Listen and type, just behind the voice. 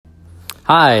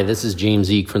Hi, this is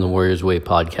James Eek from the Warriors Way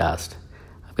podcast.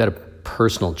 I've got a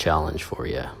personal challenge for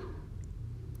you.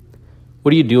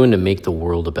 What are you doing to make the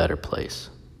world a better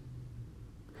place?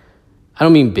 I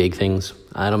don't mean big things.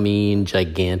 I don't mean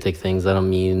gigantic things. I don't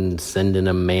mean sending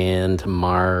a man to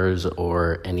Mars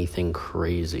or anything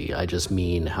crazy. I just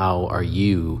mean, how are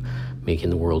you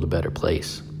making the world a better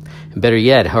place? And better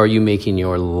yet, how are you making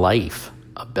your life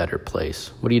a better place?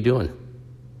 What are you doing?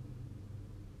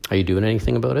 Are you doing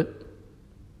anything about it?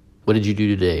 What did you do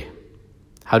today?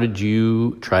 How did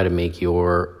you try to make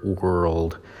your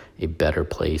world a better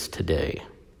place today?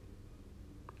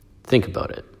 Think about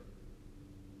it.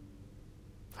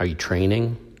 Are you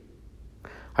training?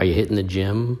 Are you hitting the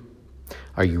gym?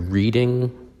 Are you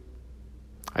reading?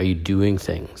 Are you doing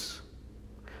things?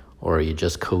 Or are you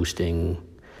just coasting,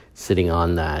 sitting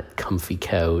on that comfy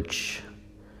couch,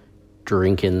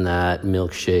 drinking that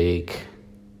milkshake,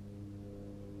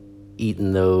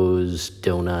 eating those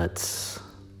donuts,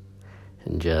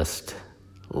 and just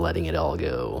letting it all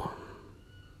go?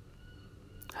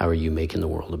 How are you making the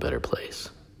world a better place?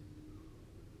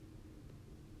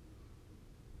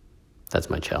 That's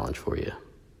my challenge for you.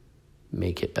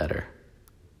 Make it better.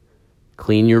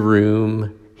 Clean your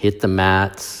room, hit the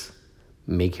mats,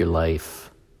 make your life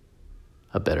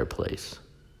a better place.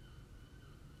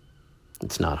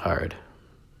 It's not hard.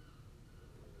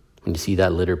 When you see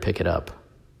that litter, pick it up.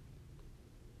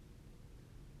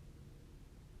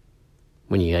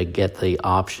 When you get the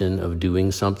option of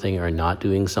doing something or not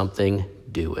doing something,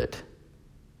 do it.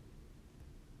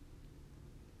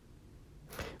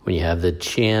 When you have the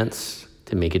chance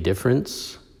to make a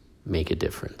difference, make a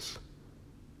difference.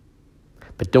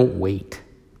 But don't wait.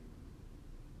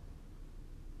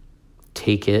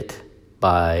 Take it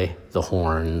by the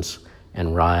horns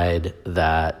and ride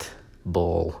that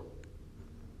bull.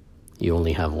 You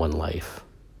only have one life.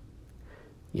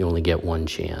 You only get one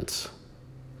chance.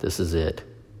 This is it.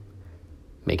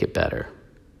 Make it better.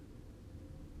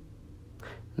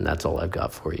 And that's all I've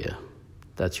got for you.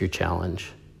 That's your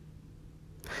challenge.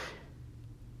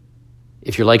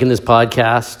 If you're liking this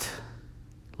podcast,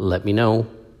 let me know.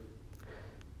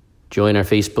 Join our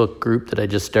Facebook group that I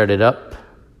just started up.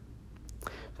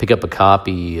 Pick up a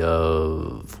copy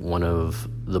of one of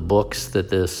the books that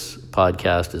this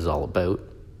podcast is all about.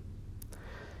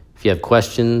 If you have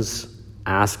questions,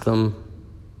 ask them.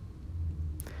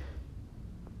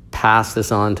 Pass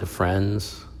this on to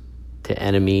friends, to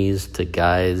enemies, to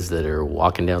guys that are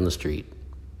walking down the street.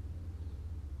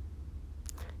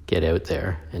 Get out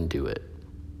there and do it.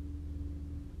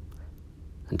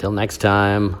 Until next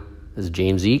time, this is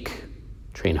James Eek.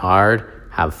 Train hard,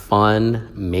 have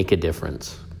fun, make a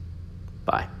difference.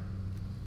 Bye.